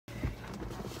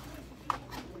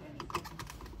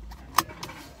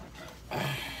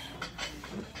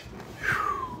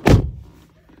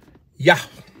ya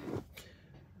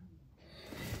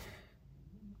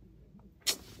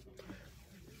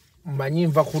manyi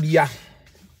nva kulya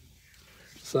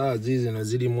saa zino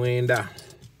ziri 9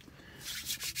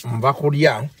 nva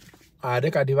kulya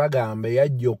ate kati bagambe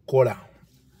yajja okukola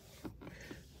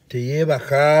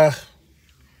teyeebaka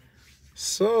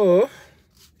so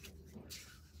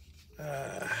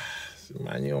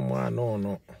simanyi omwana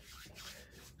ono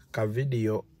ka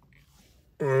video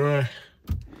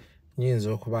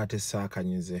nyinza okuba ate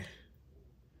saakanyize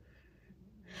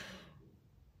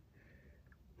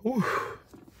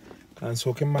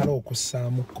kansooke mmala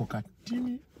okussaamuko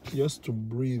katini just to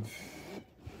breathe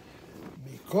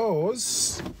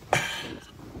because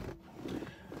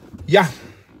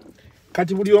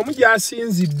kati buli omu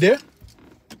gy'asinzidde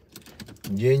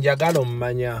gye njagala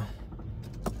ommanya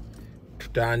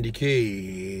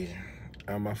tutandike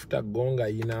amafuta go nga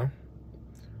yina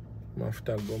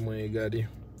amafuta go mwegali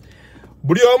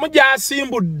buli omu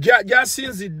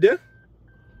gy'asinzidde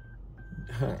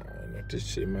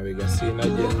mabega siina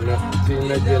gye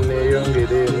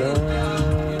neeyongere eno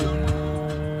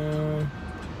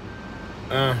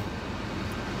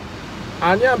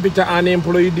ani ampita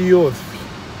unemployed youth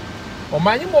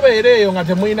omanyi mubeera eyo nga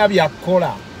temulina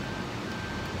byakukola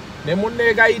ne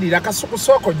munneegayirira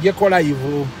kasukusooka ojjeko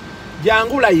live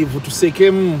jangu live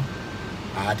tusekemu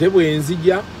ate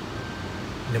bwenzija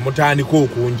ne mutandika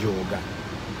okunjooga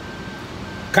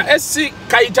ka esi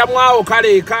kayitamwawo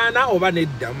kaleekaana oba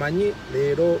nedda manyi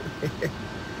leero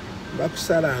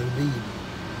bakusala nviiri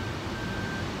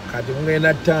kati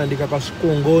mugenda tutandika Kasuku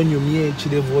ng'onyumye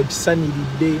ekirevu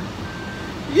okisaniridde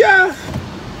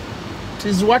it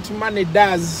is what money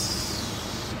does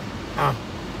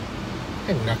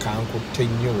nga kankutte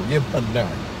nnyo yebanna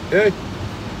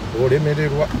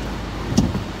olemererwa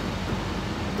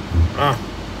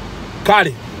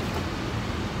kale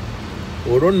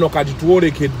olwo nno kati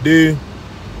twolekedde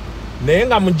naye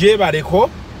nga mugyebaleko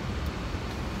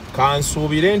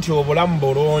kansuubire nti obulamu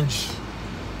bulungi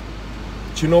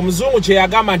kino omuzungu kye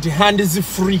yagamba nti hands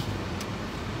free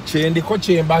kyendiko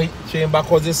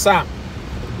kyembakozesa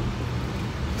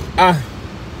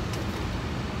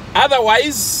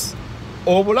otherwise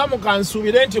obulamu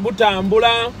kansuubire nti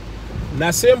butambula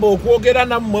nasemba okwogera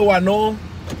nammwe wano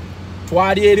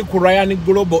twali eri ku Ryan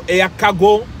Global Air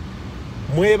Cargo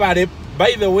mwebale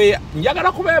by the way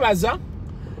njagala kubeebaza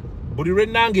buli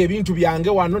lwennanga ebintu byange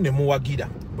wano ne muwagira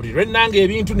buli lwennanga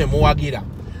ebintu ne muwagira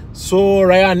so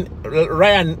Ryan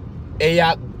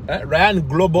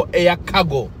Global Air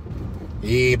Cargo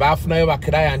baafunayo ba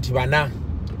client bana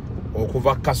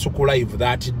okuva Kasuku Live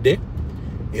that day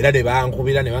era ne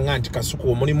bankubira ne banga nti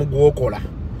Kasuku omulimu gwokola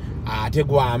ate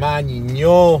gw'amaanyi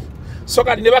nnyo so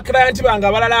kati ne ba client bange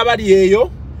abalala abali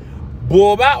eyo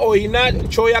bwoba oyina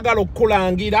kyoyagala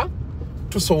okukulangira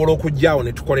tusobola okujjaawo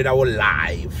ne tukolerawo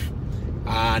live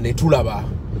ne tulaba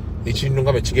ekintu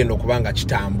nga bwe kigenda okuba nga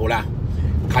kitambula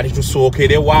kati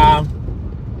tusookerewa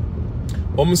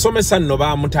omusomesa nno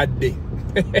baamutadde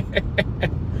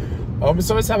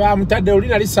omusomesa baamutadde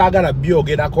olina lisaagala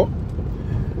byogerako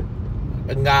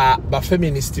nga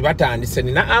bafeministi batandise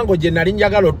nina ango gye nali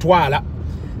njagala otwala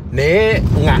naye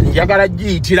nga njagala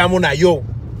giyitiramu nayo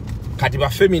kati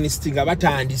bafeministi nga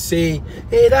batandise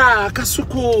era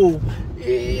Kasuku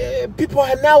people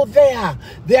are now there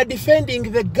they are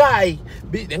defending the guy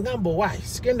ngambo why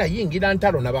sigenda yingira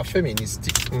ntalo na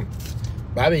bafeministi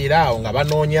babeera awo nga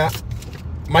banoonya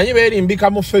manyi beerimbika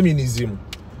mu feminism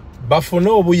bafune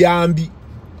obuyambi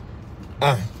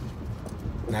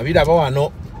nabiraba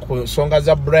wano ku nsonga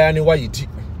za Brian White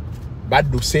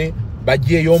badduse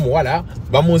bajjeeyo omuwala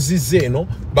bamuzizze eno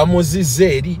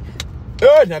bamuzizze eri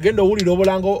nagenda owulira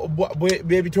obulango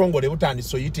bw'ebitongole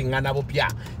butandise oyitingana bupya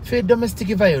fe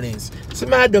domestic violence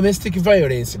sima domestic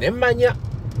violence nemmanya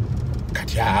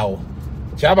kati awo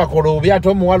kyabakola obubi ate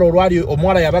omuwala olwali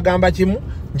omuwala yabagamba kimu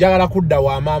njagala kudda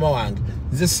wa maama wange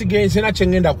nze sina kye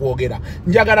ngenda kwogera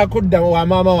njagala kudda wa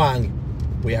maama wange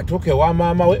bwe yatuuka ewa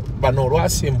maama we bano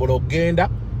olwasimbula okgenda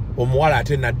omuwala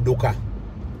ate nadduka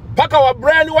paka wa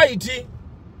Brian White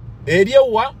eri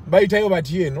ewa bayitayo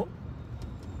bati eno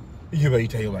ye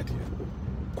bayitayo bati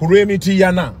ku lw'emiti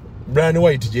yana Brian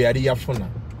White gye yali yafuna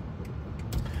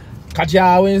kati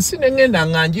awo ensi nengenda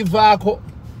nga ngivaako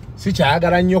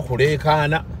sikyayagala nnyo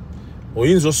kuleekaana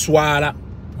oyinza oswala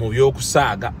mu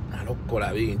by'okusaaga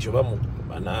n'okukola bingi oba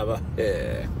banaaba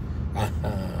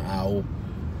awo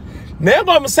naye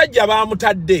ng'omusajja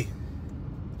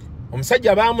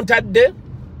baamutadde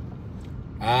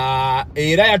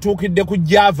era yatuukidde ku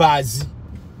Javaazi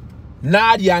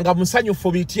n'alyanga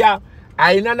musanyufu bitya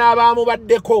ayina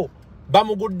n'abaamubaddeko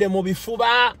bamugudde mu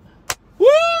bifuba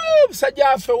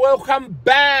Sajafe, welcome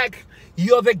back.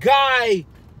 You're the guy.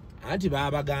 Anti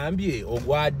baba gambye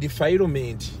ogwa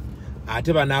defilement.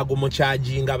 Ate banago mu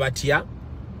charginga batya.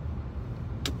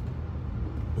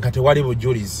 Ngate wali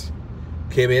bujulizi.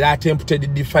 Kebera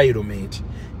attempted defilement.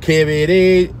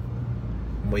 Kebere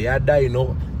moyada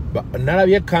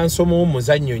nalabye kanso mu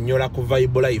muzannyo nyola ku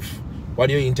Vibe Life.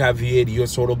 Waliyo interview eriyo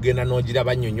solo gena nogira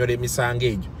banyonyola emisango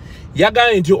egyo.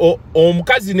 Yagambye nti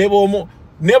omukazi nebo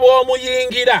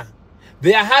omuyingira.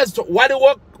 There has to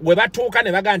waliwo we batuuka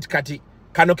ne baga nti kati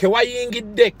kano ke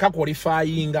wayingidde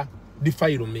kakwalifyinga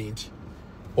defilement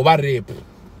oba rape.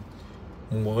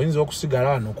 Mwoyinza okusigala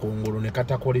wano kungulu ne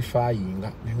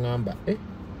katakwalifyinga ne ngamba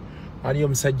aliyo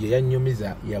omusajja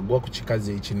yanyumiza yagwa ku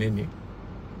kikazi ekinene.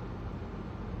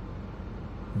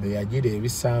 Be yagira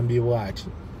ebisambibwa ati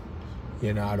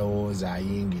yena alowooza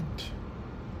ayingidde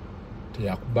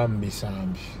teyakuba mu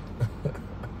bisambi.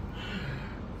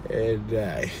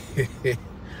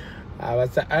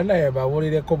 Anaye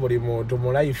bawulireko buli muntu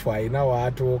mu life alina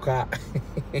waatuuka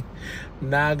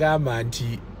n'agamba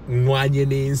nti nwanye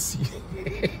n'ensi.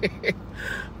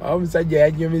 Omusajja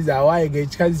yanyumiza awaayiga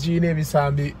ekikazi kirina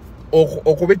ebisambi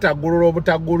okubitaggulula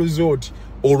obutagguluza oti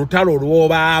olutalo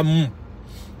lw'obaamu.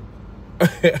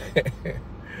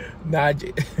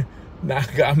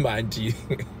 N'agamba nti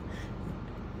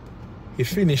he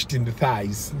finished in the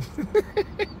thighs.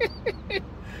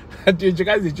 Ati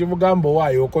ekikazi kimugamba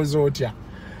owaayo okoze otya.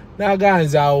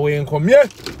 N'aganza awo wenkomye.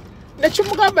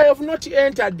 Nekimugamba have not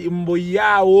entered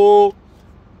mbuyawo.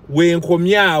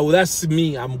 Wenkomyawo, that's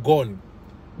me, I'm gone.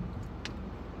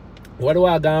 Waliwo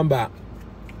agamba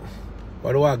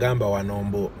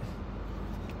wanombo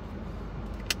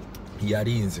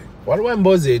yalinze. Waliwo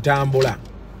emboozi etambula.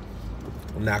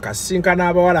 Nakasinkana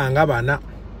abawala nga bana.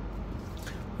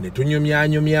 Ne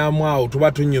tunyumyanyumyamu awo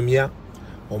tuba tunyumya.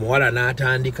 Omuwala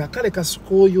n'atandika kale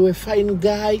Kasuku, you a fine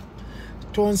guy.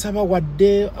 Tonsaba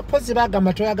wadde. Pozi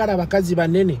bagamba toyagala bakazi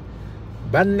banene.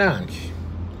 Bannange.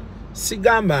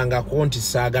 Sigambanga ko nti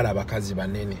saagala bakazi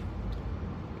banene.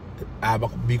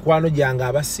 Bikwano gyange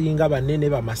abasinga banene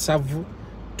bamasavu.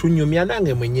 Tunyumya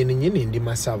nange mwennyini nyini ndi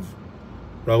masavu.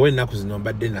 Lwawe ennaku zino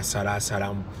mbadde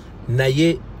nasalaasalamu.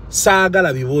 Naye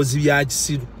saagala biboozi bya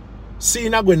kisiru.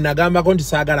 Siina gwe nagambako nti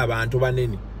saagala bantu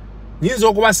banene. Nyinza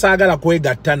okuba saagala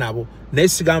kwegatta nabo naye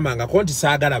sigambanga ko nti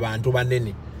saagala bantu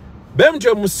banene.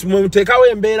 Bemutwe muteekawo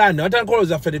embeera ne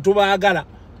watankoloza ffe tetubaagala.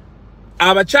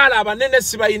 Abakyala abanene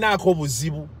sibayinaako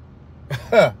buzibu.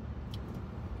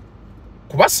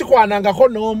 Kuba sikwanangako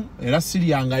n'omu era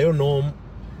siryangayo n'omu.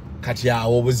 Kati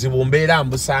awo obuzibu mbeera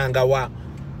mbusanga wa.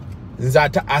 Nze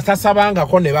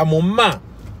atasabangako ne bamumma.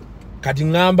 Kati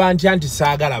ngamba ntya nti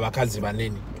saagala bakazi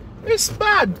banene. It's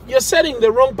bad. You're setting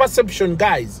the wrong perception,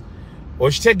 guys.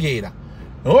 Okitegeera.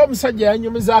 Naye omusajja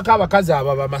yanyumizaako abakazi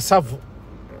abo bamasavu.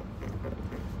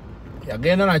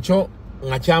 Yagenda nakyo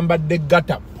nga kyambadde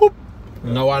gata.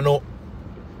 Nga wano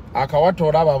akawato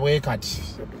olaba bwe kati.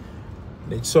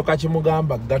 Nekisooka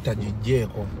kimugamba gata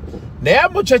gijjeeko. Naye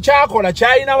mu kye kyakola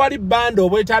kyalina wali bbanda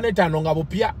obwetaanetaano nga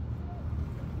bupya.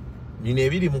 Nina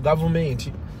ebiri mu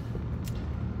gavumenti.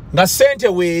 Nga ssente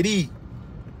weeri.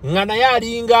 Nga naye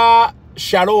alinga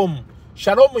Shalom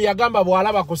yagamba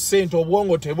bwalaba ku ssente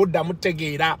obwongo tebudda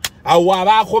mutegeera. Awo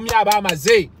abaakomye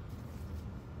abaamaze.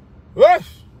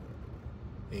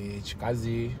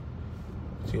 Kikazi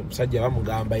omusajja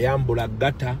bamugamba yambula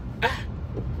gata.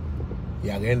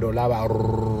 Yagenda olaba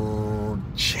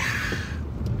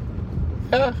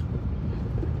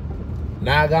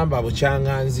n'agamba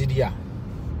bukyanga nzirya.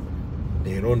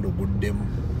 Leero nduguddemu.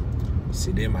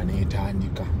 Sinema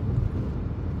n'etandika.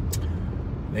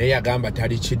 Naye yagamba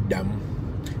tali kiddamu.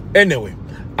 Anyway,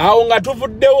 awo nga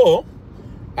tuvuddewo,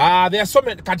 there are so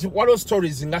many kati waliwo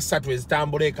stories nga ssatu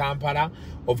ezitambula e Kampala.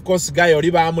 Of course, guy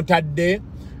oli baamutadde.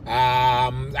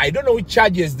 I don't know which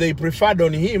charges they preferred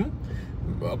on him.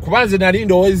 Kubanze nali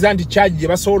ndowooza nti charge gye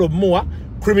basobola obumuwa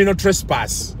criminal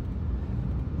trespass.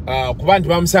 Kuba nti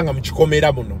bamusanga mu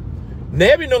kikomera muno.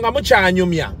 Naye bino nga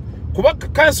mukyanyumya. Kuba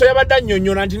kanso yabadde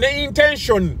annyonnyola nti ne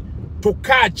intention to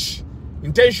catch.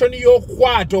 Intention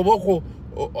y'okukwata oboko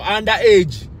under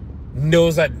age.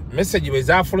 Ndowooza message bwe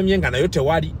zaafulumye nga nayo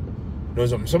tewali.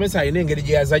 Ndowooza omusomesa alina engeri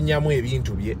gye yazannyamu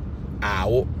ebintu bye.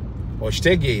 Awo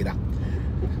okitegeera.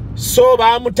 So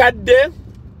baamutadde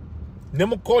ne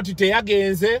mu kkooti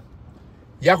teyagenze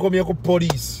yakomye ku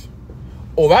poliisi.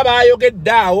 Oba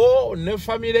baayogedde awo ne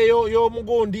famire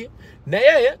y'omugundi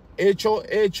naye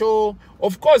ekyo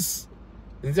of course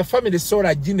nze family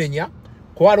sola ginenya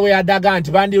kuba lwe yadaga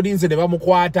nti bandi olinze ne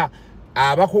bamukwata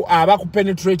abaku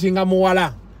penetratinga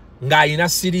muwala nga ina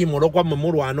sirimu olokwa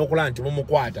mumulwana okola nti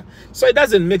mumukwata. So it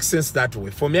doesn't make sense that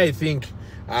way. For me, I think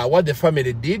what the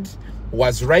family did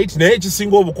was right. Naye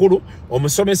ekisinga obukulu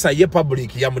omusomesa ye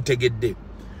public yamutegedde.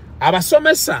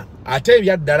 Abasomesa ate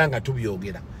ebyaddala nga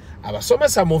tubyogera.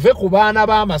 Abasomesa muve ku baana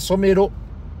b'amasomero.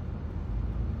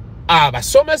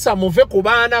 Abasomesa muve ku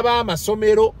baana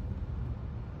b'amasomero.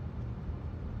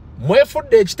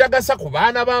 Mwefudde ekitagasa ku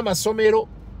baana b'amasomero.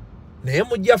 Naye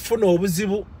mujja funa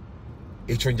obuzibu.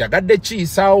 Ekyo njagadde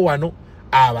kiyisaawo wano.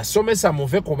 Abasomesa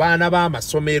muve ku baana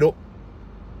b'amasomero.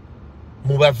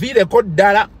 Mubaviireko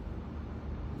ddala.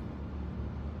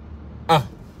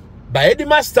 Ba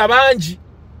headmaster bangi.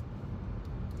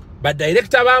 Ba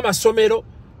director b'amasomero.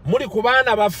 Muli ku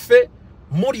baana baffe.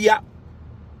 Mulya.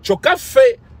 Kyokka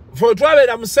ffe fwe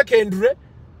twabeera mu secondary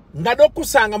nga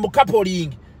n'okusanga mu coupling.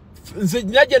 Nze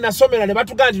nnaje nasomera ne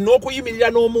batugaa nti n'okuyimirira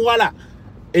n'omuwala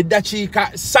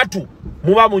eddakiika 3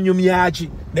 muba munyumyaki.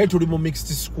 Naye tuli mu mixed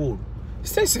school.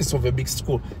 It's the sense of a mixed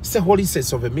school. It's the holy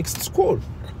sense of a mixed school.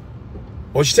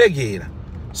 Okitegeera.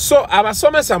 So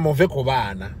abasomesa muve ku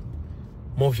baana.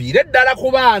 Muviire ddala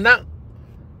ku baana.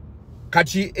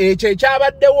 Kati ekyo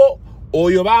ekyabaddewo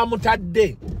oyo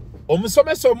baamutadde.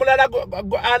 Omusomesa omulala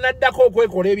anaddako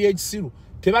okwekola ebyekisiru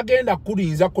tebagenda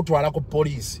kulinza kutwala ku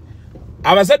poliisi.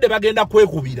 Abazadde bagenda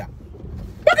kwekubira.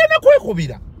 Bagenda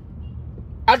kwekubira.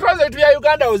 Atwaza etu ya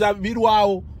Uganda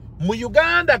ozabirwawo. Mu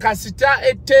Uganda kasita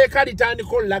etteeka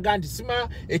litandika olaga nti sima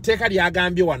etteeka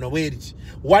lyagambye wano bweriti.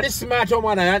 Wali smart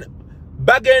omwana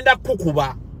bagenda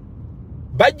kukuba.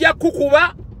 Bajja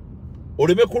kukuba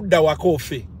oleme kudda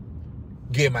wakofe.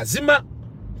 Ge mazima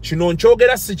kino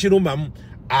nkyogera si kirumamu.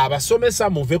 Abasomesa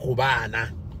muve ku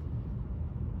baana.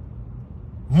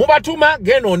 Mubatuma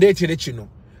geno ndeetere kino.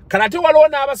 Kalate waliwo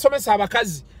n'abasomesa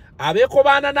abakazi abeeko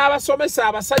baana n'abasomesa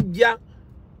abasajja.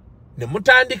 Ne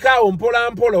mutandika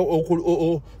mpola mpola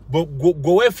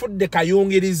gwe weefudde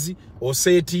kayungirizi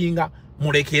oseetinga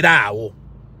mulekeraawo.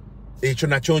 Ekyo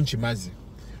nakyo nkimaze.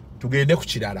 Tugende ku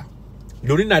kirala.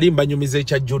 Luli nali mbanyumiza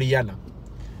ekya Juliana.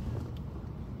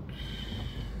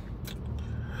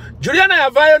 Juliana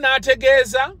yavaayo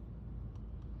n'ategeeza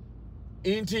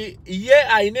nti ye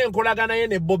ayina enkolagana ye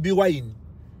ne Bobi Wine.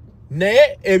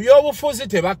 Naye ebyobufuzi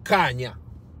tebakkaanya.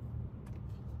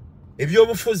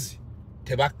 Ebyobufuzi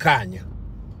tebakkaanya.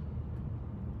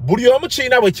 Buli omu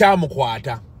kiina bwe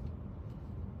kyamukwata.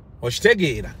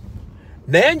 Okitegeera.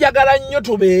 Naye njagala nnyo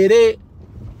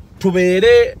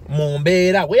tubeere mu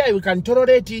mbeera where we can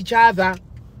tolerate each other.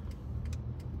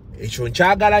 Ekyo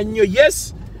nkyagala nnyo.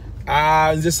 Yes,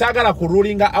 nze saagala ku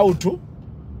ruling out.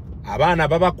 Abaana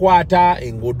babakwata,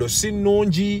 enguudo si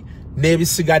nnungi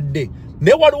n'ebisigadde.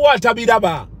 Ne waliwo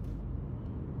atabiraba.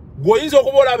 Gwoyinza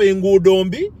okuba olaba enguudo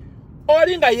mbi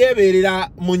oli nga yeebeerera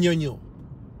mu nnyonyo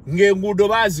ng'enguudo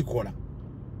baazikola.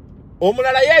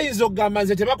 Omulala yayinza okugamba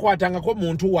nze tebakwatangako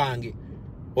muntu wange.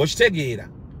 Okitegeera.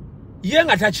 Ye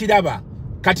nga takiraba.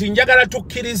 Kati njagala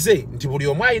tukkirize nti buli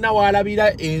omu alina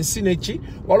waalabira ensi neki.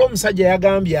 Waliwo omusajja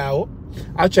yagambye awo.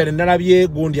 Actually nalabye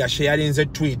gundi asharinze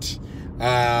tweet.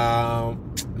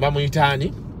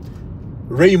 Bamuyitaani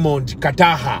Raymond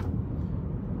Kataha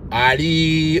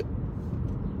ali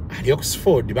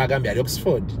Oxford. Bagambye ali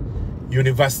Oxford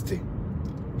University.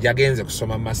 Yagenze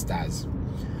kusoma masters.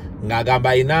 Ng'agamba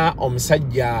alina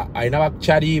omusajja alina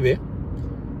bakyalibe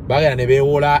bagenda ne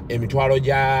beewola emitwalo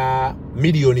gya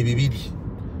miliyoni 2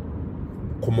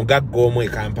 ku mugagga omu e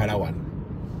Kampala wano.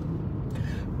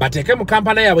 Bateeke mu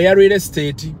kampana yaabwe ya real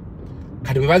estate.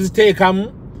 Kati bwe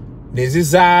baziteekamu ne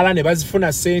zizaala ne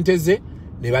bazifuna ssente ze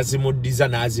ne bazimuddiza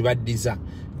n'azibaddiza.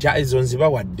 Nja ezo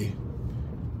nzibawadde.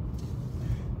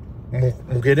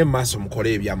 Mugende mu maaso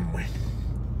mukole ebyammwe.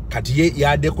 Kati ye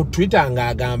yadde ku Twitter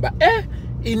ng'agamba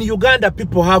in Uganda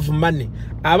people have money.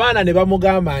 Abaana ne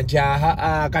bamugamba nti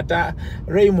kata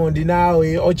Raymond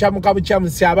naawe okyamuka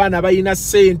bukyamusi abaana balina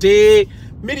ssente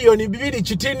miliyoni 2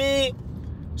 kitini.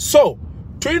 So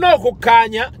tulina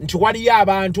okukkaanya nti waliyo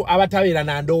abantu abatabeera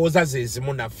na ndowooza ze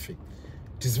zimu naffe.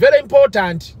 It is very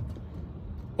important.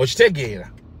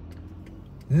 Okitegeera.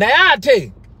 Naye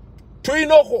ate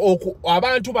tulina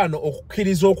abantu bano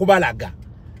okukkiriza okubalaga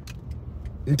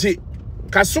nti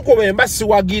Kasuku bemba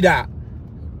siwagira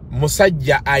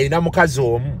musajja ayina mukazi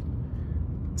omu.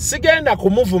 Sigenda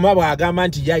kumuvuma bw'agamba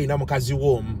nti yayina mukazi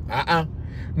w'omu.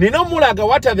 Nina omulaga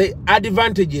what are the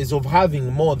advantages of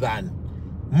having more than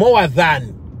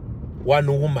one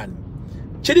woman.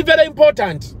 Kiri very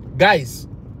important, guys.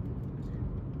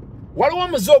 Waliwo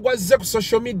omuze ogwazze ku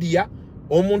social media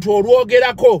omuntu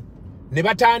olwogerako ne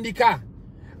batandika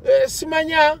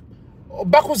simanya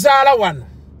bakuzaala wano.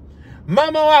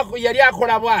 Mama wako yali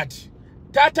akola bwati.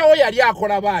 Taata wo yali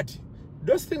akola bwati.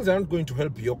 those things are not going to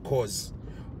help your cause.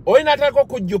 Oyinatako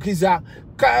kujjukiza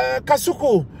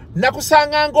Kasuku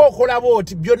nakusanga ng'okola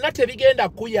bwoti byonna tebigenda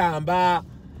kuyamba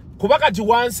kuba kati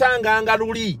wansanga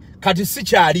luli kati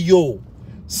sikyaliyo.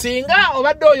 Singa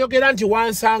obadde oyogera nti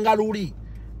wansanga luli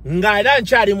nga era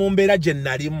nkyali mu mbeera gye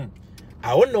nnalimu,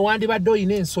 awo nno wandibadde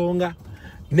oyina ensonga.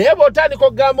 Naye bw'otandika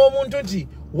okugamba omuntu nti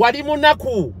wali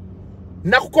munaku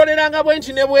nakukoleranga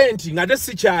bwenti ne bwenti nga te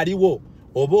sikyaliwo,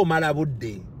 oba omala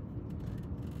budde.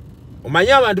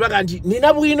 Omanyi abantu baga nti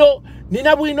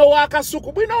nina bwino wa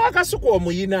Kasuku. Bwino wa Kasuku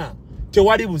omuyina,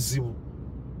 tewali buzibu.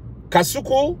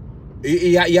 Kasuku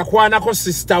yakwanako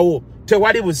sister wo,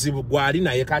 tewali buzibu gwali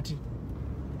naye kati.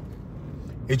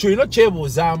 Ekyo ino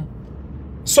kyebuuzaamu.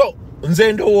 So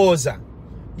nze ndowooza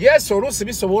yes, oluusi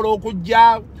bisobola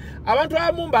okujja abantu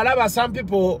abamu mbalaba, some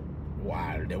people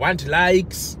they want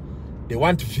likes, they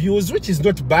want views, which is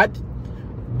not bad,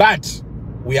 but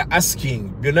we are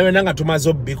asking byonna byonna nga tumaze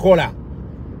obikola,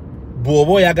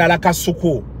 bw'oba oyagala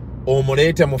Kasuku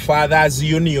omuleete mu Fathers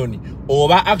Union,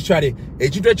 oba actually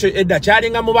ekintu ekyo edda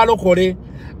kyalinga mu balokole,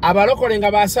 abalokole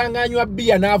nga basanganywa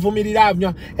bbiya n'avumirira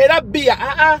anywa, era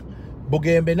bbiya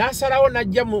Bugembe n'asalawo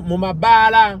n'ajja mu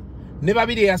mabaala, ne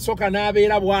babiri yasooka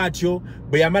n'abeera bw'atyo,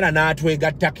 bwe yamala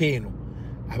n'atwegattako eno.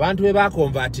 Abantu be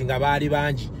bakonvatinga baali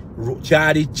bangi.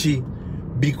 Kyali ki?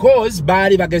 Because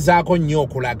baali bagezaako nnyo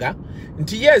okulaga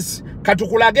nti yes,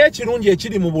 katukulage ekirungi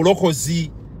ekiri mu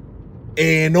bulokozi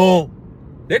eno.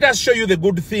 Let us show you the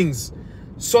good things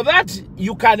so that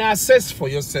you can assess for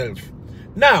yourself.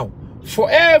 Now,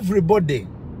 for everybody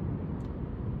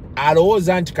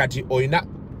alowooza nti kati oyina,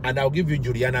 and I'll give you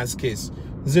Juliana's case.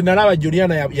 Zinalaba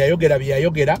Juliana yayogera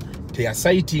byayogera,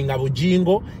 teyasaitinga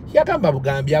bujingo, yagamba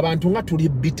bugambi abantu nga tuli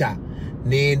bita.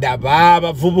 Nenda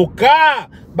baba vubuka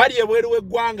bali ebweru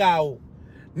w'eggwanga awo,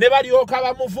 ne balyoka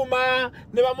bamuvuma,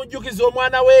 ne bamujjukiza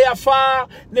omwana we yafa,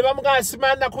 ne bamugamba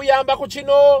simana kuyamba ku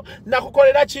kino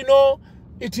nakukolera kino.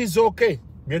 It is okay.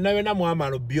 Byonna byonna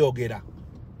mwamalo byogera.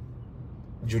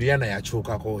 Juliana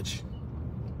yakyukako ki?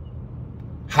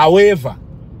 However,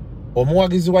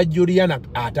 omuwagizi wa Juliana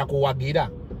atakuwagira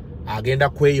agenda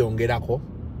kweyongerako,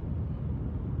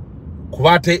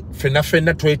 kuba ate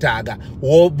fenna twetaaga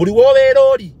buli wobeera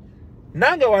oli.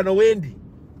 Nange wano wendi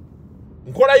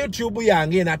nkola YouTube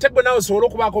yange, ate gwe nawe osobola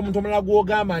okubaako omuntu omulala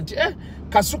gw'ogamba nti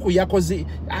Kasuku yakoze,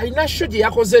 alina show gye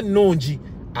yakoze ennungi,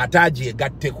 ate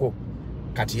agyegatteko.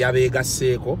 Kati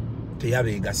yabeegasseeko,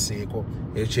 teyabeegasseeko.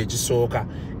 Ekyo ekisooka.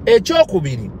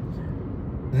 Ekyokubiri,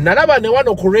 nalaba ne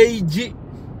wano ku Rage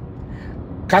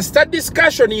kasita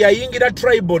discussion yayingira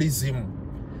tribalism,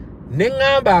 ne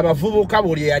ngamba abavubuka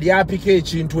buli yali apika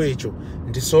ekintu ekyo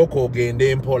nti sooka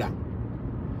ogende mpola,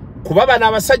 kuba bano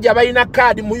abasajja balina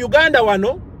kaadi mu Uganda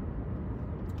wano.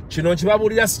 Kino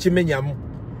kibabulira sikimenyamu.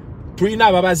 Tulina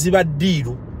ababazi ba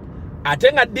ddiiru,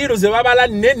 ate nga ddiiru ze babala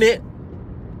nnene.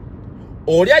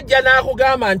 Oli ajja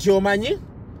n'akugamba nti omanyi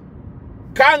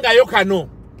kangayo kano,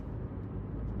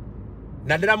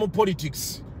 naddala mu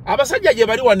politics. Abasajja gye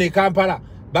bali wano e Kampala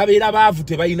babeera baavu,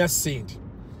 tebalina ssente,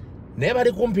 naye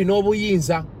bali kumpi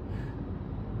n'obuyinza,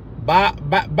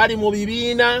 bali mu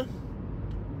bibiina,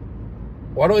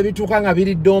 waliwo ebituuka nga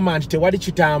biri dormant, tewali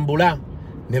kitambula,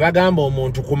 ne bagamba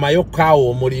omuntu kumayo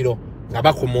kaawo omuliro, nga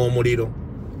bakuma omuliro.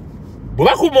 Bwe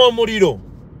bakuma omuliro,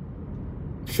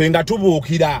 ffe nga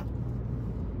tubuukira.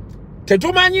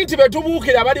 Tetumanyi nti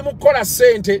betubuukira bali mu kukola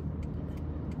ssente.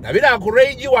 Nabira ku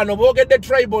Rage wano boogedde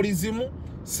tribalism,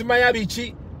 simanya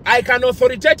biki. I can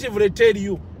authoritatively tell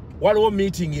you waliwo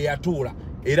meeting eyatuula,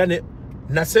 era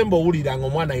nasemba owulira nga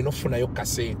omwana alina okufunayo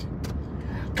kasente.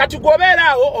 Kati gwobeera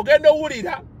awo ogenda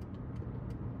owulira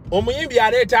omuyimbi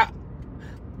aleeta,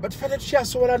 batufate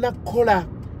tukyasobola nakukola,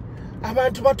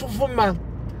 abantu batuvuma,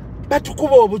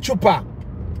 batukuba obucupa,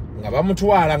 nga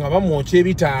bamutwala nga bamwokya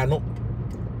ebitaano,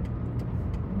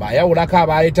 bayawulako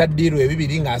abaleeta ddiiru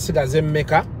ebibiri ng'asigaza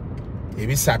emmeka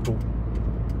ebisatu.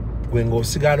 Gwe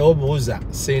ng'osigala obuuza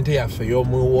sente yaffe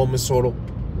y'omusolo,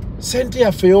 sente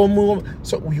yaffe y'omu.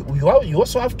 So you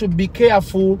also have to be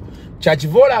careful.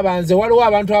 Kyakivoola banze waliwo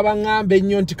abantu abaŋŋamba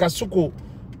ennyo nti Kasuku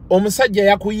omusajja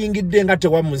yakuyingidde nga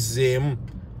tewamuzzeemu.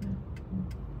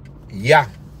 Ya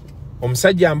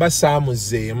omusajja mba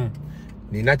saamuzzeemu,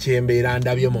 nina kyembeera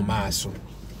ndabye mu maaso.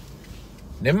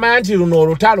 Ne mmanya nti luno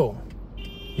olutalo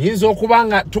yinza okuba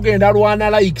nga tugenda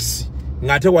lwana likes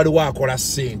ng'ate waliwo akola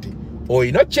ssente.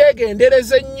 Oyina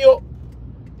kyegendereza ennyo.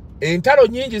 Entalo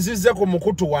nyingi zizze ku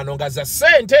mukutu wano nga za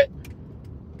ssente,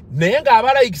 naye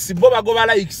ng'aba likes bo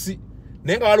bagoba likes,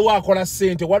 naye nga waliwo akola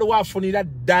ssente, waliwo afunira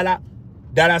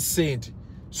ddala ssente.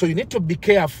 So you need to be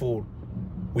careful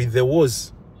with the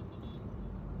words.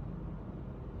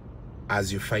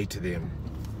 as you fight them.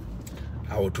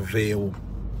 Awo tuveewo.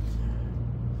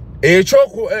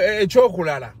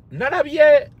 Ekyokulala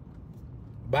nalabye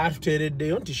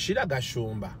batuteereddeyo nti Sheila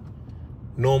Gashumba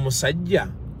n'omusajja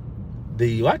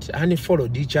they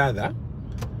unfollowed each other.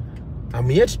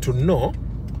 I'm yet to know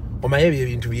omaye ebyo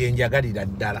ebintu byenjagalira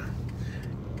ddala.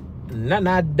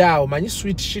 Nadda omanyi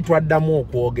sweet shit waddamu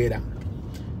okwogera.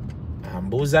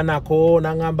 Ambuuza nako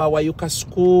nangamba wayu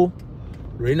Kasuku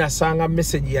lwena sanga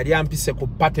message yali ampise ku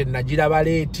party nagiraba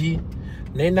leeti.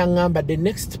 Nenda ngamba the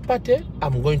next party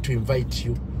I'm going to invite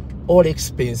you, all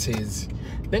expenses.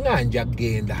 Nenga nja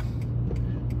genda.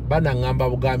 Bana ngamba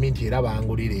bugambi nti era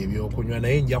bangulira ebyokunywa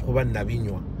naye nja kuba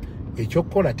nabinywa.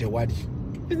 Ekyokukola tewali.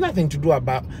 There's nothing to do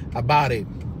about it.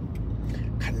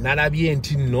 Kanalabye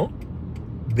nti nno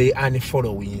they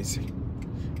unfollowings.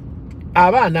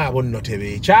 Abaana abo nno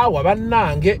tebeekyawa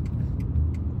bannange.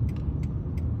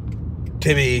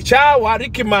 Tebeekyawa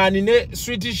Rickman ne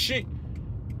Swedish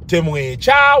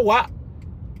temwekyawa.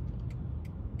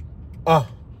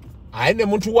 Aine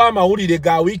muntu wa mawulire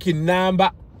ga wiki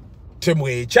namba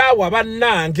temwekyawa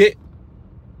bannange.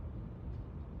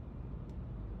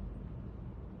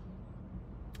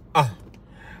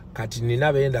 Kati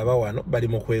nina benda bawano bali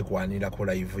mu kwekwanira ku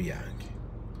live yange.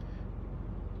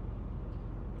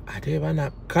 Ate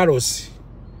bana Carlos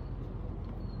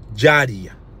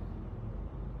Jalia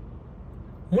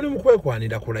muli mu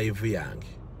kwekwanira ku live yange.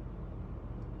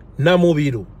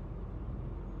 Namubiru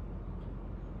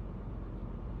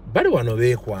bali wano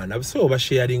beekwana so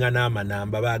basharinga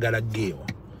n'amanamba baagala geewa.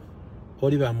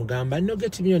 Oli bamugamba no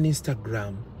get me on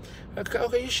Instagram.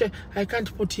 Okay, I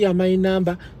can't put here my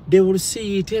number. They will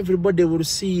see it. Everybody will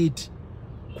see it.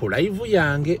 Ku live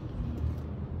yange.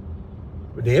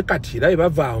 Ne katira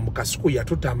bava mu Kasuku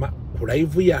yatutama ku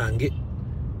live yange.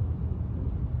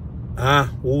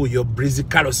 Your breezy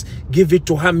Carlos. Give it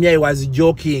to him. I was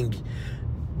joking.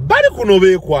 Bali kuno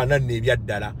beekwana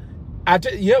n'ebyaddala.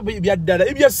 Ate ye byaddala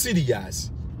ebya serious.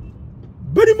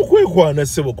 Bali mu kwekwana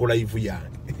sebo ku live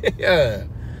yange.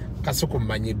 Kasuku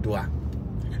manyiddwa.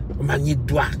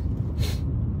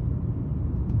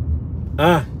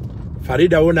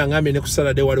 Farida wona ngambe ne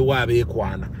kusala de wali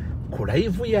wabeekwana ku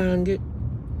live yange.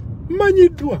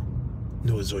 Manyiddwa.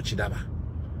 Ndozo kiraba.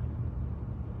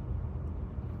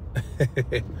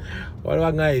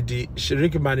 Waliwo ngaiti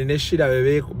Rickman ne Sheila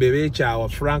bebeekyawa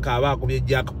Frank abakubye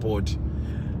jackpot.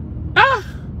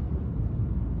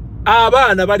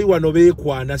 Abaana bali wano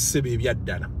beekwana ssebe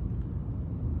ebyaddala.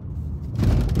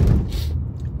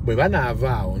 Bwe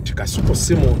banaavaawo nti Kasuku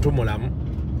si muntu mulamu.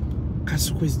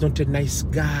 Kasuku is not a nice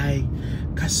guy.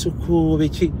 Kasuku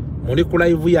beki muli ku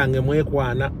live yange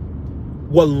mwekwana.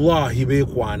 Wallahi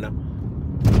beekwana.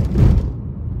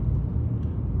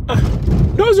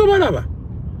 Dozo balaba.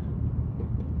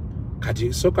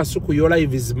 Kati so Kasuku your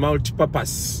life is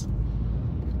multi-purpose.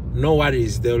 No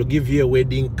worries, they will give you a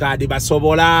wedding card.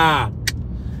 Basobola.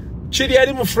 Chiri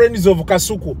yali mu friends of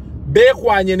Kasuku.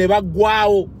 Beekwanye ne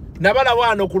baggwawo. Nabala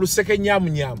wano ku luseke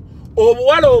nyamu.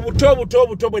 Obuwala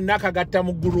obuto bwe nakagatta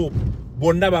mu group.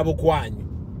 Bonna babukwanye.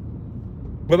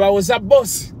 Bwe bawoza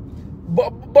boss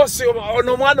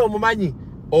ono mwana omumanyi.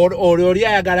 Oli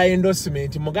ayagala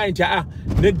endorsement muganyi nti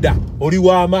nedda oli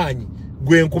w'amaanyi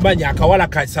gwe nkumanya akawala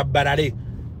kasabbalale.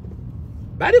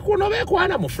 Bali kuno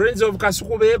beekwana mu friends of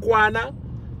Kasuku beekwana.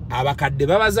 Abakadde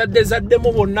babazadde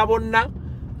mu bonna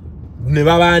ne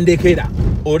babandekera.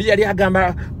 Oli yali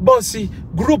agamba bossi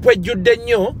group ejjudde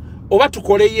nnyo oba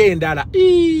tukoleyo endala.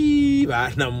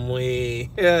 Baana mmwe.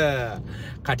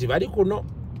 Kati bali kuno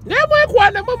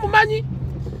nemwekwana mwe mumanyi.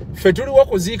 Ffe tuliwo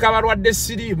kuziika abalwadde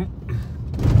siriimu.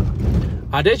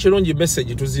 Ate ekirungi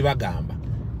message tuzibagamba.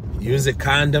 Use a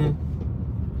condom.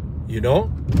 You know?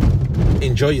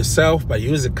 Enjoy yourself, but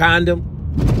use a condom.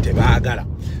 Tebaagala.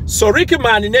 So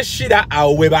Rickman ne Sheila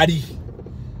awo we bali.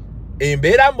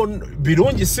 Embeera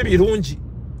birungi si birungi.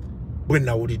 Bwe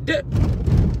nawulidde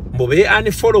mube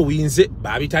unfollowinze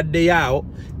babitaddeyo awo.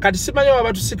 Kati simanyi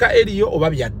batusika eriyo oba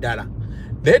byaddala.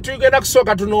 Naye tugenda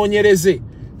kusooka tunoonyereze.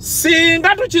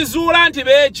 Singa tukizuula nti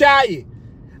beekyaye.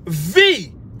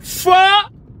 V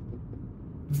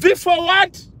for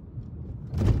what?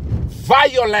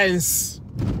 Violence.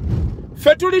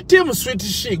 Fetuli team sweet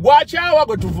she. Gwachawa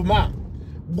go tuvuma.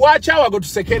 Gwachawa go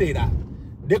tusekerera.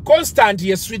 The constant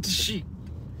ye sweet she.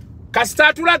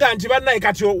 Kasita tulaga nti bannaye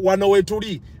kati wano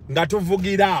wetuli nga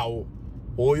tuvugiraawo.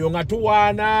 Oyo nga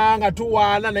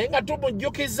tuwaana naye nga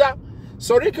tumujjukiza.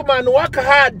 So Rickman work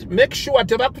hard. Make sure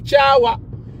tebakuchawa.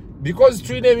 Because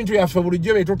tulina ebintu byaffe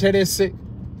bulijjo bye tuterese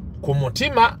ku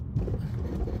mutima.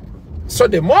 So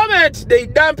the moment they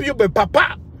dump you,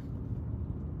 papa,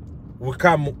 we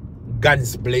come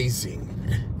guns blazing.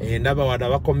 And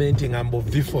never commenting on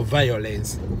V for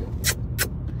violence.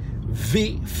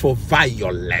 V for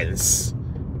violence.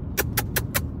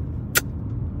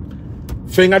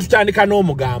 Fenga tutandika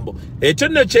n'omugambo. Ekyo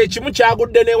nno kye kimu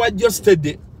kyagudde ne wa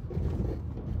Geosteady.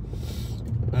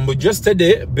 Mbu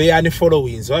Geosteady beyani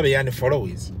followings oba beyani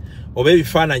followings. Oba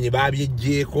ebifaananyi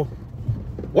babyeggyeko.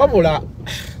 Wabula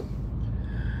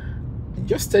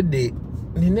Geosteady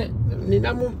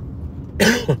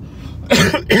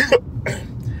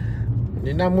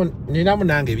ninamu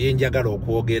nange byenjagala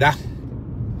okwogera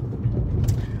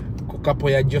ku kapo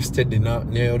ya Geosteady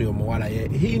ne oli omuwala ye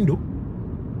Hindu.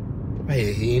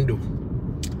 Hindu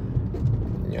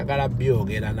njagala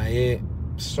byogera naye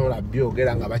sola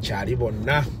byogera nga bakyali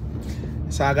bonna.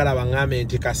 Saagala baŋŋambe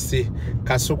nti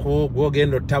Kasuku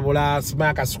gwogenda ottabula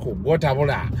sima Kasuku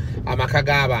gwotabula amaka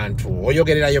g'abantu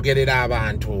oyogerera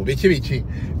abantu biki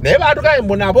naye baatugaye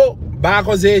mbu nabo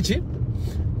bakoze eki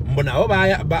mbu nabo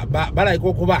balayika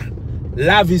okuba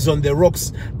love is on the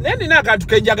rocks. Naye nina akantu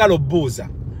kenjagala obbuuza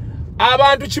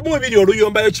abantu 100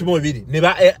 oluyombayo 100 ne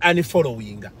ba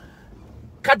unfollowinga.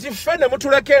 Kati fene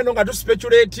mutuleke eno nga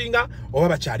tuspeculatinga oba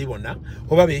bakyali bonna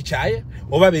oba bekyaye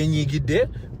oba benyigidde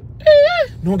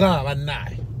nogamba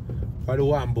bannaye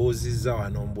waliwo ambuuzizza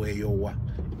wano mbweyowa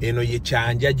eno ye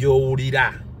kyanja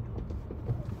gy'owulira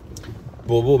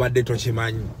bw'oba obadde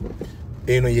tokimanyi.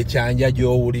 Eno ye kyanja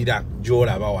gy'owulira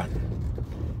gy'olaba wano.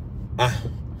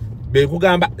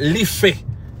 Bekugamba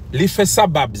Life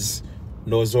suburbs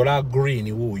nozola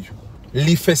green wuuyo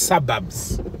Life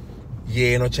suburbs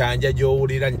yeno kyanja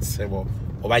gy'owulira nsebo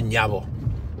oba nnyabo.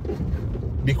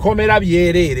 Bikomera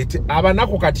byerere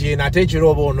abanaku kati eno ate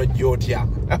ekirooba ono gy'otya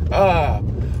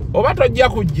oba tojja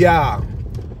kujja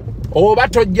oba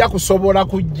tojja kusobola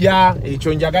kujja.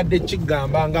 Ekyo njagadde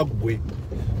kigamba nga ggwe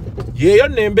yeeyo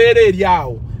nembeera eri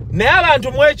awo. Naye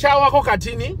abantu mwekyawako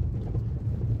katini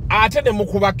ate ne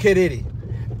mukuba kerere.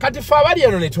 Kati fe abali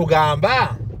eno ne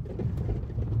tugamba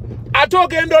ate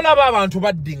ogenda olaba abantu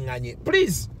baddiŋŋanye.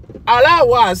 Please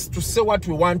allow us to say what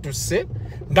we want to say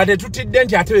nga tetutidde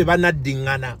nti ate be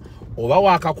banaddiŋŋana. Oba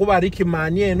wakakuba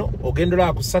Rikimaani eno ogenda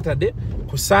olaba ku Saturday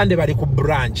ku Sunday bali ku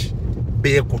branch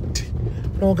beekutte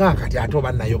nogaa kati ate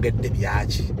oba nayogedde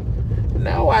byaki.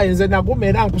 Nawe nze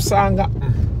nagumera nkusanga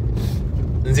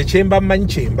nze kyemba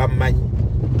mmanyi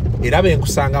era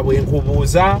benkusanga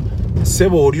bwenkubuuza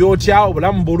sebo oli otya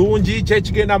obulamu bulungi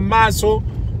kyekigenda mu maaso.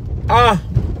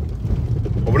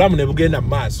 Obulamu ne bugenda mu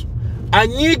maaso.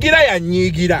 Anyiigira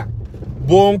yanyiigira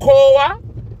bwonkoowa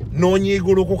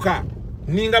n'onyiigulukuka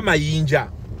ninga mayinja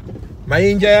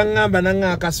yaŋŋamba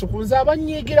naŋŋa Kasuku nze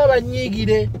abanyiigira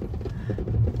banyiigire.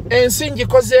 Ensi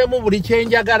ngikozeemu buli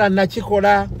kyenjagala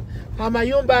nakikola.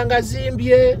 Amayumba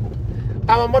ngazimbye,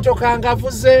 amamotoka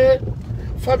ngavuze,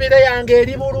 famire yange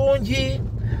eri bulungi.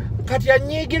 Kati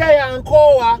anyiigira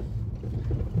yankoowa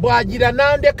bwagira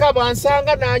nandeka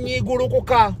bwansanga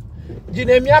nanyiigulukuka.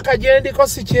 Gino emyaka gyendiko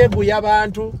sikyeguya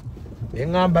abantu.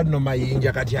 Neŋŋamba nno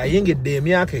mayinja kati ayingidde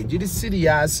emyaka egiri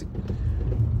siriyaasi.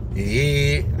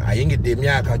 Ayingidde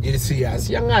emyaka giri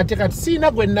siriyaasi. Yaŋŋate kati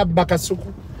siina gwe nabba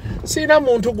Kasuku. Siina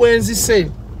muntu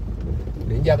gwenzise.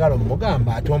 Nenjagala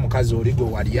omugamba ate omukazi oli gwe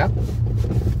walya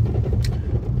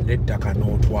n'ettaka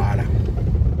n'otwala.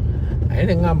 Naye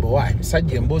neŋŋamba waayi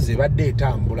musajja emboozi ebadde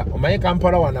etambula. Omanyi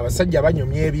Kampala wano abasajja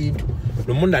banyumya ebintu.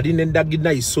 Lumu nali n'endagi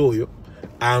nayise oyo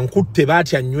ankutte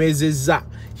baati anywezezza.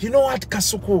 You know what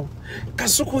Kasuku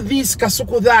this,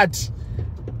 Kasuku that.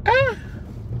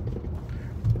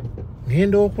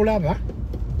 Ngenda okulaba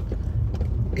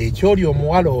ekyoli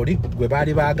omuwala oli gwe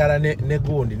baali baagala ne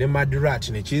gundi ne Madrat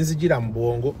ne kinzijira mu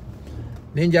bwongo.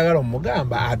 Nenjagala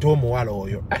omugamba ate omuwala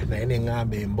oyo naye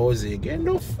neŋŋamba emboozi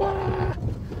egenda offa.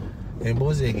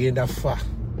 Emboozi egenda ffa.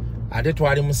 Ate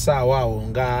twali mu ssaawa awo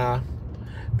nga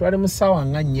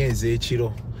nnya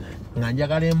ez'ekiro nga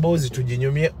njagala emboozi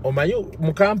tuginyumye. Omanyi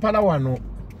mu Kampala wano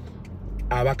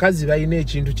abakazi balina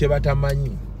ekintu kye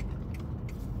batamanyi.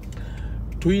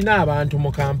 Tulina abantu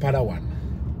mu Kampala wano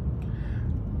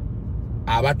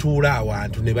abatuula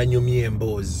awantu ne banyumya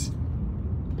emboozi.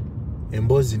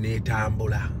 Emboozi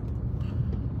n'etambula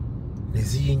ne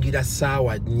ziyingira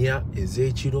ssaawa 4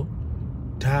 ez'ekiro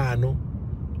 5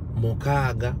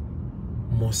 6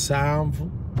 7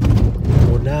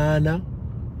 8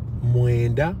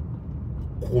 9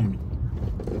 10.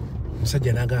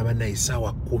 Musajja n'agamba naye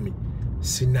ssaawa 10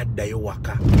 sinaddayo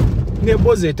waka.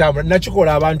 Ng'emboozi etambula.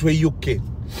 Nakikola abantu e UK.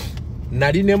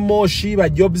 Nali ne Moshi ba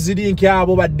Jobs Link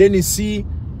abo ba Denisi.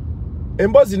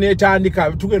 Emboozi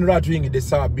n'etandika tugenda olwa tuyingidde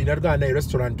essaawa 2 natugana naye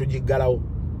restaurant tugiggalawo.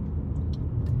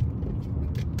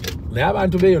 Naye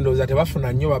abantu beeyo ndowooza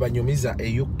tebafuna nnyo babanyumiza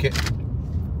e UK.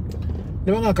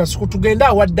 Nebanga Kasuku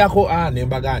tugenda waddako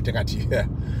nembaga ate kati.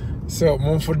 So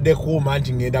munfudde kuuma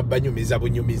nti ngenda banyumiza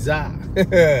bunyumiza.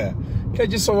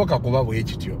 Tekisoboka kuba bwe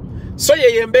kityo. So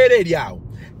ye mbeera eri awo.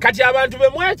 Kati abantu be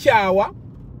mwekyawa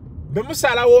be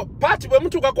musalawo part bwe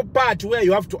mutuka ku part where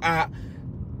you have to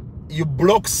you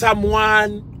block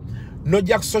someone no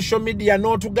jack social media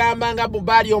no tugamba nga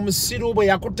bubali omusiru bwe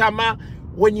yakutama.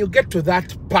 When you get to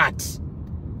that part,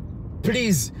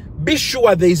 please be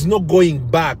sure there is no going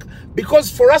back,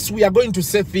 because for us we are going to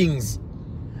say things.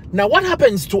 Now what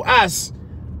happens to us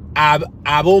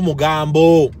abo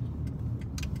mugambo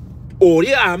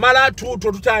oli amala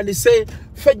tuto tutandise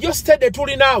fe Geosteady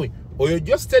tuli nawe oyo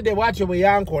Geosteady bwatyo bwe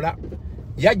yankola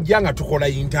yajja nga tukola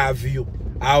interview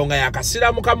awo nga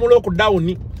yakasira mukamu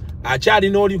lockdown akyali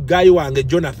n'oli guy wange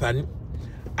Jonathan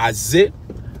azze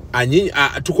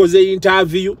tukoze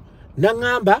interview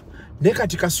nangamba ne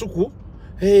kati Kasuku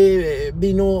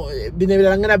bino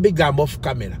birangana bigambo off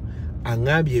camera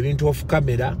angambye ebintu off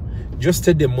camera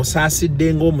Geosteady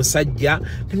musaasidde ng'omusajja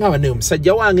ngaba ne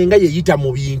omusajja wange nga yeyita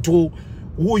mu bintu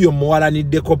wuyo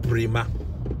muwalaniddeko prima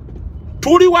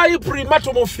tuli wayi prima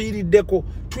tumufiiriddeko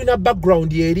tulina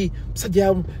background yeri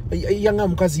musajja yanga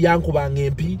mukazi yankubanga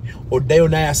empi oddayo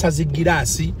naye asazi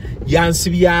giraasi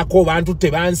yansibyako bantu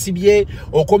tebansibye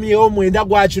okomyewo mwenda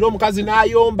gwa kiro omukazi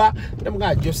n'ayomba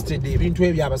namuga Geosteady ebintu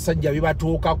ebyo abasajja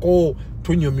bibatuukako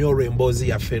tunyumya olwo emboozi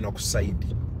yaffe eno ku side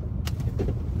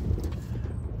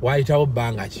waayitawo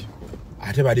bbanga ki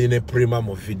ate bali ne prima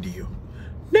mu video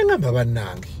nengamba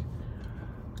bannange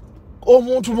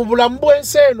omuntu mu bulamu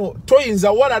bw'ensi eno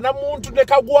toyinza wala na muntu ne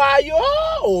kagwayo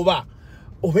oba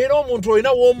obeera omuntu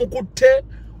olina w'omukutte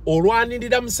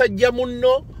olwanirira musajja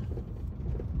munno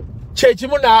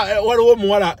kyekimu waliwo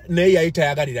omuwala naye yali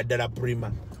tayagalira ddala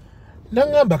prima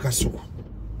nangamba Kasuku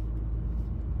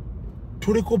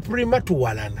tuli ku prima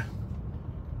tuwalana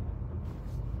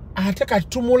ate kati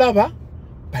tumulaba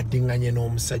badinganye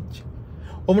n'omusajja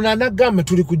omulala nagamba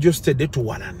tuli ku Geosteady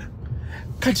tuwalana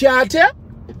kati ate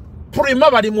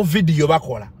prima bali mu video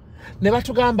bakola ne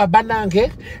batugamba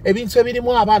banange ebintu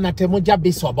ebirimu abaana temujja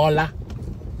bisobola.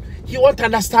 You won't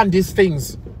understand these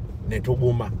things. Ne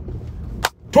tuguma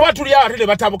tuba tuli awo ate ne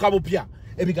batabuka bupya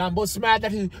ebigambo smile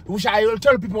that I will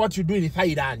tell people what you do in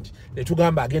Thailand. Ne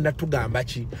tugamba agenda tugamba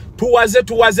ki tuwaze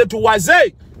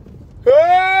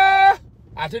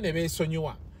ate ne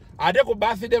beesonyiwa ate ku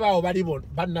birthday bawo bali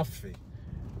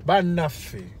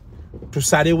bannaffe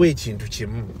tusalewo ekintu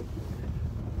kimu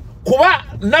kuba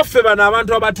naffe bano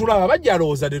abantu abatulaba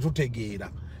bajjalooza ne tutegeera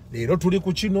leero tuli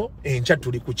ku kino enkya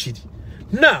tuli ku kiri.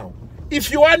 Now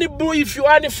if you want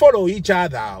to follow each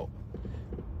other,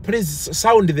 please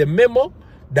sound the memo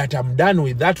that I'm done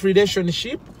with that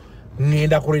relationship.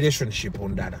 Ngenda ku relationship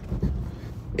ndala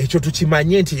ekyo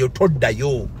tukimanye nti yo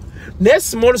toddayo ne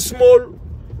small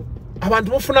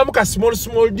abantu mufunamu ka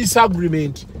small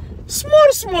disagreement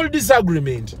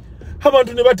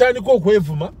abantu ne batandika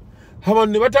okwevuma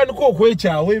abantu ne batandika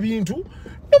okwekyawa ebintu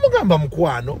nomugamba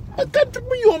mukwano kati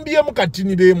muyombyemu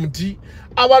katinire muti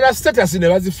abala status ne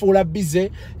bazifuula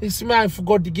bize. It's my if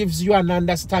God gives you an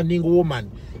understanding woman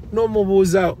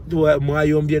nomubuuza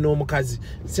mwayombye n'omukazi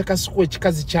Kasuku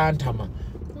ekikazi kyantama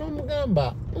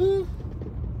nomugamba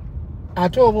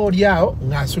ate oba oli awo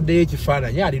ng'asuddeyo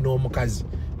ekifaananyi ali n'omukazi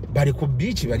bali ku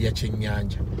biiki balya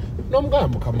kyennyanja nomugamba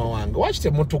mukama wange waki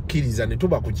temutukkiriza ne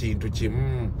tuba ku kintu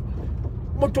kimu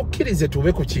mutukkirize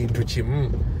tube ku kintu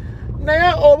kimu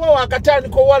naye oba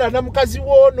wakatandika owala na mukazi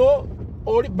woono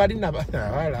oli bali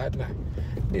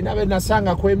nina be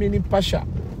nasanga kwemini pasha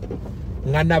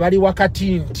nga nabali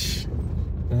wakati nti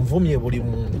nvumye buli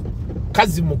muntu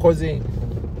kazi mukoze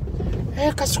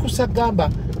Kasuku sagamba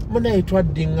munaye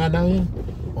twaddingana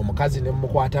omukazi ne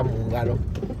mukwata mu ngalo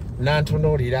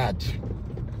nantunuulira ati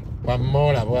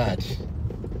wamoola bwati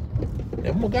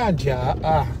ne mugaa nti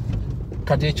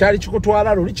kati ekyali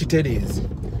kikutwala luli kitereezi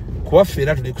kuba ffe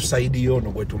era tuli ku sayidi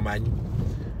y'ono gwe tumanyi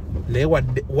naye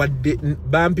wadde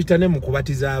bampita ne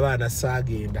mukubatiza abaana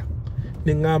saagenda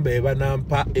ne ŋŋamba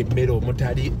ebanampa emmere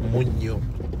omutali munnyo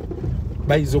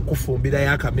bayinza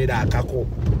okufumbirayo akamere akako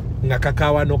nga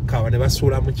kakaawa n'okukaawa ne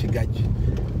basuula mu kigagi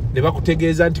ne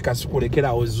bakutegeeza nti Kasuku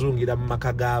lekerawo zungira mu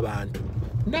maka g'abantu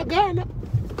nagaana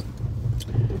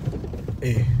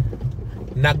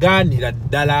nagaanira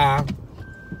ddala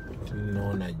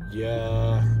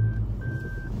nonajja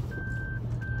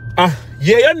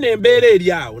yeyo nembeera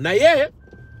eri awo naye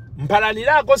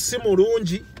mpalaniraako si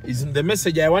mulungi is the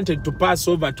message I wanted to pass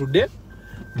over today.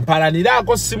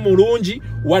 Mpalaniraako si mulungi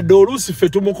wadde oluusi ffe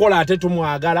tumukola ate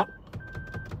tumwagala.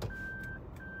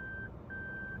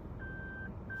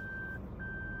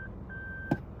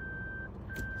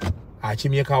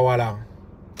 Akimye kawala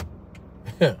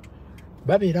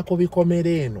babeera ku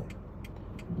bikomere eno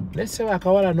nese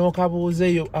bakawala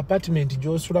n'okabuuzeeyo apartment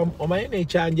gy'osulamu omanyi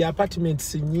n'ekyanja apartment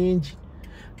si nnyingi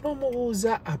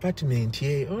n'omubuuza apartment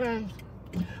eyo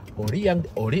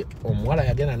oli omuwala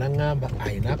yagenda n'aŋŋamba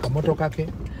ayina akamotoka ke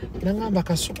n'aŋŋamba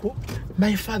Kasuku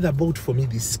my father bought for me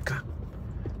this car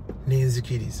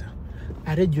nenzikiriza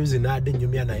ate juzi n'adde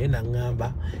ennyumya naye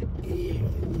n'aŋŋamba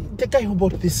the guy who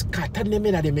bought this car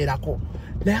tannemera-lemerako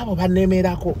naye abo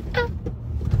bannemerako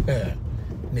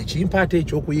nekimpaata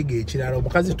ekyokuyiga ekirala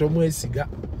omukazi tomwesiga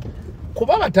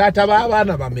kuba bataata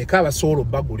b'abaana bameka abasobola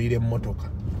obbagulira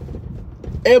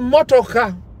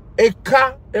emmotoka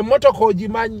emmotoka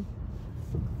ogimanyi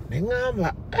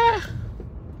neŋŋamba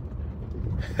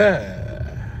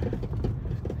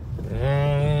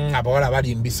abawala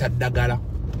balimbisa ddagala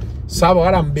so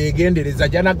abawala mubeegendereza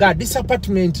janaga this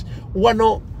apartment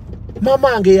wano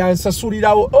mamange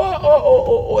yansasulirawo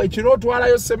ekiro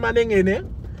otwalayo semanengene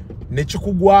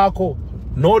nekikugwako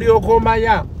n'olyoka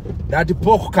omanya that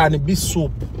pork can be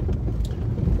soup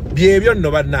byebyo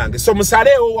nno bannange so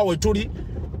musaleewo wawe tuli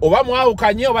oba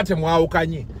mwawukanye oba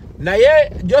temwawukanye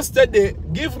naye Geosteady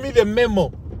give me the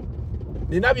memo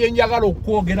nina byenjagala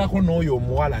okwogerako n'oyo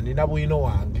omuwala nina bwino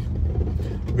wange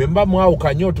bemba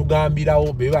mwawukanye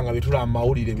otugambirawo beba nga betula mu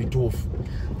mawulire bituufu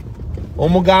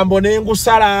omugambo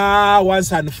n'engusala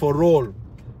once and for all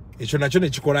ekyo nakyo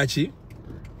nekikola ki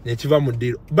nekiva mu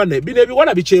ddiro bino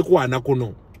ebiwala bikyekwana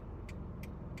kuno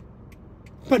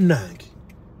bannange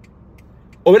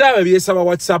obiraba byesaba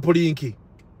WhatsApp linki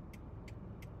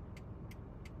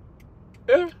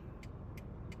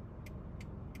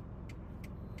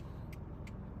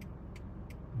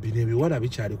bino ebiwala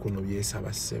bikyali kuno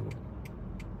byesaba ssebo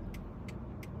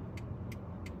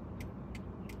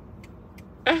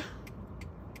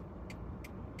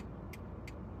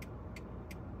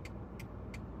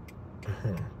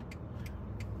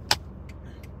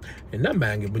enamba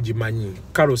yange mugimanyi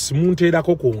kalo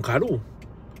simunteerako ku nkalu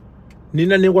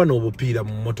nina ne wano obupiira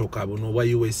mu mmotoka buno obwa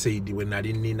USAID we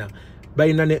nali nina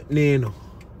balina neeno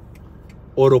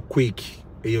oro quick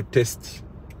eyo test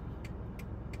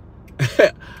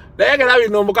naye gala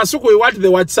bino mu Kasuku we want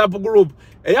the WhatsApp group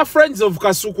eya friends of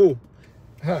Kasuku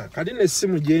kati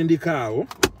n'essimu gye ndikaawo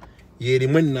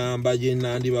yeerimu ennamba gye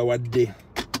nandibawadde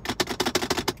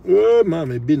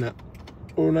maama ebbina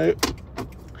onayo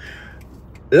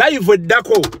live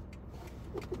eddako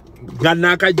nga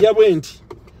naakajja bwe nti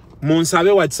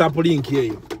munsabe WhatsApp link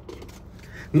eyo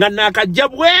nga naakajja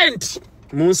bwe nti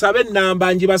munsabe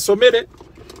ennamba ngibasomere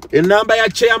ennamba ya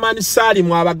chairman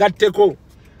Salimu abagatteko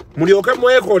mulyoke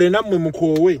mwekole nammwe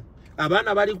mukoowe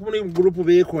abaana bali ku gurupu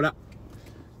beekola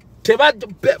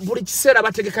buli kiseera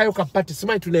bategekayo kapati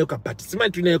simanyi tunayo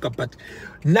kapati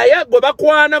naye gwe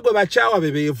bakwana gwe bakyawa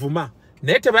bebeevuma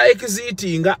naye teba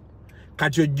exitinga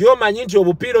kati ojjo omanyi nti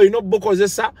obupiira olina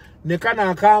obukozesa ne kana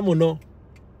akaamuno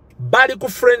bali ku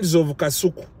friends of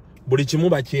Kasuku buli kimu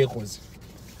bakyekoze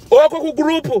okwo ku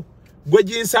gurupu gwe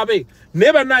ginsabe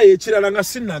naye banaye ekirala nga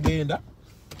sinnagenda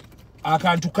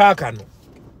akantu kaakano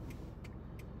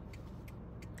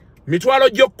mitwalo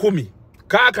gyo 10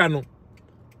 kaakano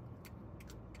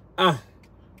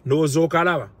ndowooza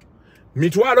okalaba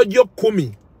mitwalo gyo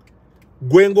 10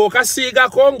 gwe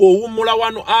ng'okasiigako ng'owummula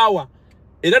 1 hour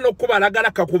era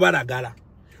n'okubalagala kakubalagala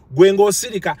gwe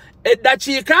ng'osirika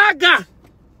eddakiika aga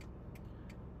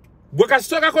gwe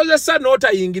kasito kakozesa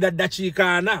n'otayingira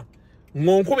ddakiika 4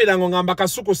 ng'onkubira ng'ongamba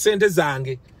Kasuku ssente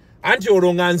zange anti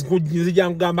olwo nga nzija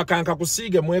nkugamba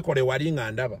kankakusiige mwekole wali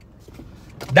nga ndaba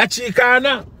ddakiika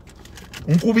 4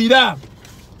 nkubira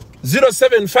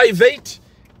 0758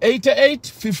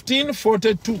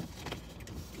 881542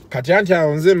 kati anti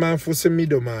awo nze manfuuse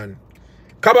middleman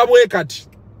kaba bwe kati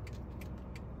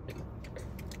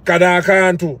kada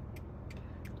akantu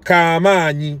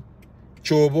kamaanyi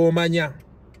kyoba omanya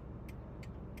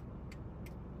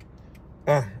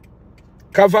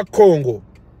kava Congo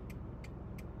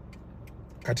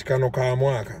kati kano ka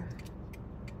mwaka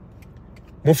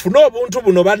mufune obuntu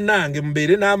buno bannange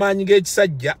mubeere n'amaanyi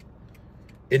g'ekisajja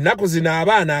ennaku zino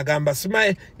abaana agamba sima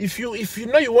if you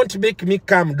know you want to make me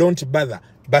come don't bother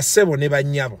bassebo ne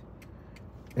bannyabo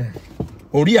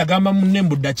oli agamba munne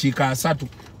mbu ddakiika 3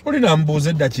 oli nambuuza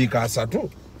eddakiika 3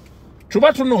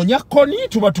 tuba tunoonya koni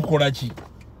tuba tukola ki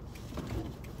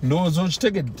ndowooza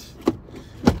okitegedde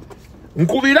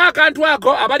nkubira akantu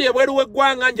ako abali ebweru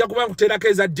w'eggwanga nja kuba nkuteerako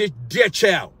eza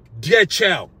DHL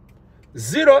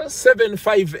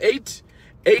 0758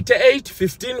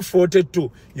 881542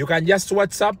 you can just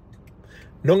WhatsApp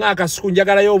nonga Akasuku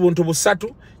njagalayo obuntu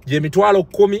busatu gye mitwalo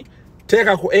 10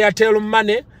 teeka ku Airtel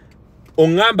Money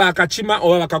ongamba akachima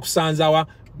oba bakakusanzawa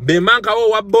bemanka wo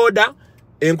wa boda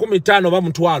 1500 ba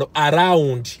mutwalo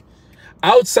around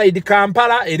outside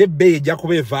Kampala ere bay ejja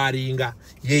kuba evalinga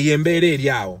ye embeera eri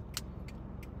awo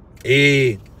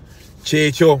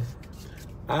kyekyo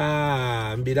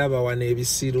mbiraba wana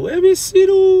ebisiru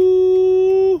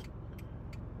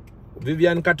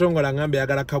Vivian Katongola ngambe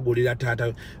yagala kagulira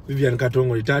tata Vivian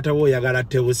Katongoli tata wo yagala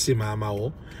tebusi mama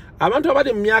wo abantu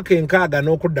abali mu myaka enkaaga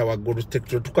n'okudda waggulu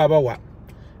tukabawa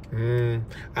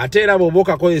ate era bw'oba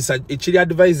okakozesa ekiri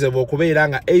advisable okubeera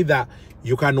nga either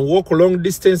you can walk long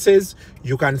distances,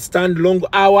 you can stand long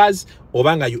hours,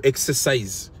 oba nga you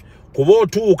exercise. Kuba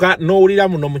otuuka n'owulira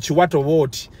muno mu kiwato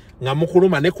booti nga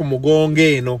mukuluma ne ku mugongo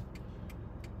eno.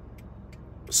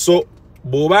 So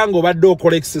bw'obanga obadde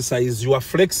okola exercise, you are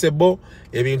flexible,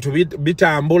 ebintu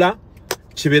bitambula,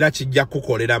 kibeera kijja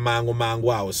kukolera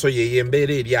mangu awo. So ye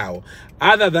embeera eri awo.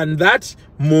 Other than that,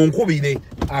 munkubire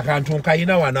akantu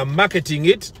nkayina wana marketing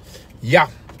it, yeah.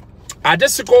 Ate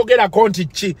sikogera konti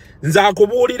chi nza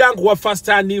kubuulira nkuwa first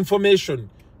hand information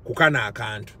kukana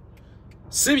akantu.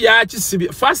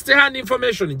 First hand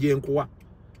information je nkuwa.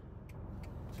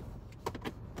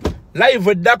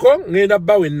 Live eddako ngenda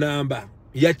bawe namba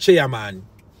ya chairman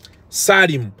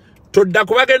Salim. Todda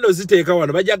kubagendo ziteeka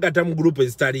wano bajja gatta mu group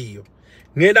ezitaliyo.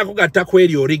 Ngenda kugatta ku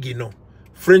eri original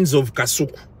Friends of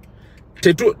Kasuku.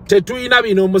 Tetuyina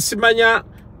bino musimanya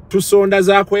tusonda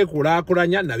za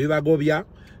kwekulaakulanya nabibagobya.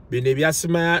 Bine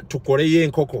byasimaya tukoleye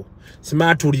enkoko.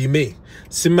 Simaya tulime.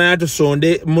 Simaya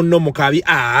tusonde muno mukabi.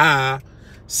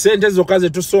 Sente zokaze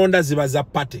tusonda ziba za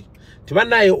pate.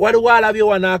 Tibanaye waliwo alabye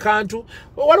wana akantu.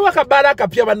 Waliwo akabala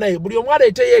kapya banaye. Buli omu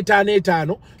aleeteye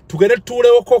 5 tugere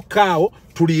tulewo kokkaawo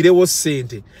tuliirewo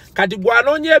sente. Kati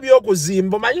gwanoonya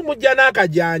ebyokuzimba manyi mujja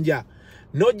n'akajanja.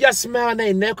 Nojja simaya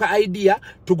naye neka idea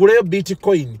tuguleyo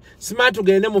Bitcoin. Simaya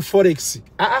tugende mu Forex.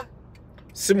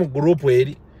 Si mu group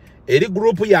eri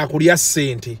group ya kulya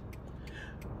sente.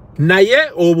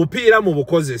 Naye obupiira mu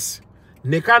bukozese.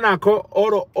 Nekanako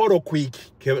oro quick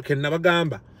ke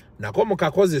nabagamba. Nako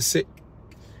mukakozese.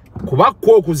 Kuba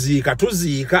kwo okuziika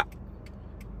tuziika.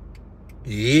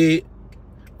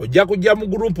 Ojja kujja mu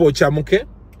group ochamuke.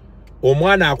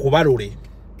 Omwana akubalule.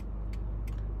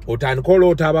 Otandika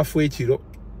oloota abafu ekiro.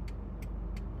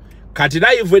 Kati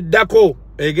live eddako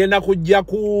egenda kujja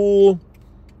ku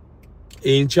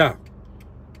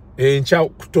encha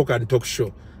kutoka talk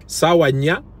show sawa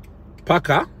 4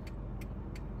 paka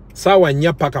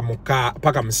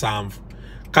 7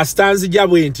 kastanzi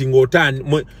jabwe nti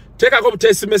ngotani tekako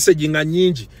butesi message nga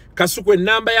nyingi Kasuku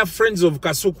enamba ya Friends of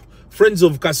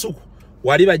Kasuku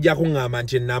wali bajja kungamba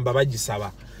nti enamba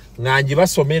bagisaba nganji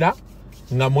basomera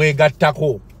nga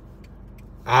mwegattako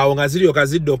awo nga ziri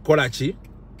okazidde okukola ki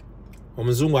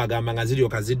omuzungu agamba nga ziri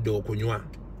okazidde okunywa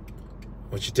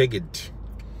okitegedde.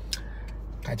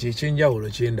 Kati ekyenjawulo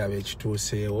kyendaba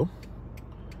ekituuseewo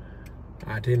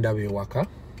ate ndaba ewaka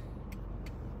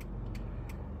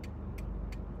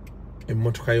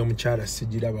emmotoka y'omukyala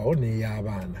sigirabawo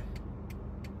n'ey'abaana.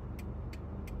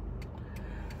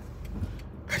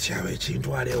 Kati awo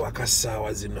ekintwala ewaka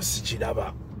ssaawa zino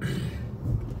sikiraba.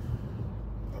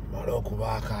 Amala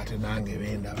okubaaka ate nange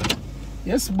bendaba.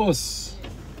 Yes boss,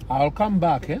 I'll come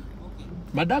back. Okay.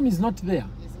 Madam is not there.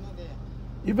 It's not there.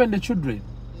 Even the children.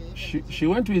 She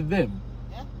went with them.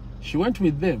 Yeah? She went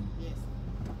with them. Yes.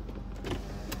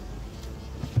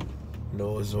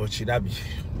 Ndozo chirabi.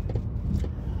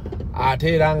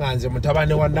 Ate era nga nze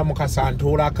mutabani wa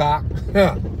Namukasantulaka.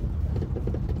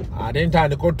 Ate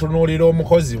ntandika otunuulira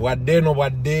omukozi bwadde eno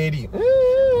bwadde eri.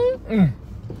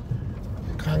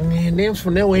 Kangende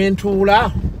nfune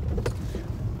wentuula.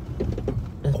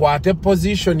 Nkwate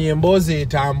position emboozi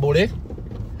etambule.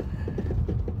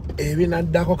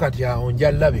 Ebinaddako kati awo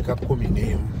nja labika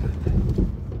 11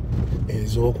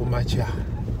 ez'okumakya.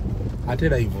 Ate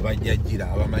live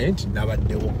bajjajjira abamanyi nti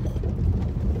nabaddewo.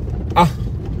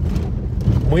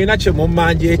 Mwina kye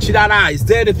mummanje ekirala. Is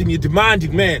there anything you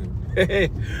demanding, man?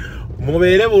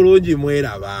 Mubeere bulungi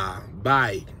mweraba.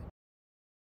 Bye.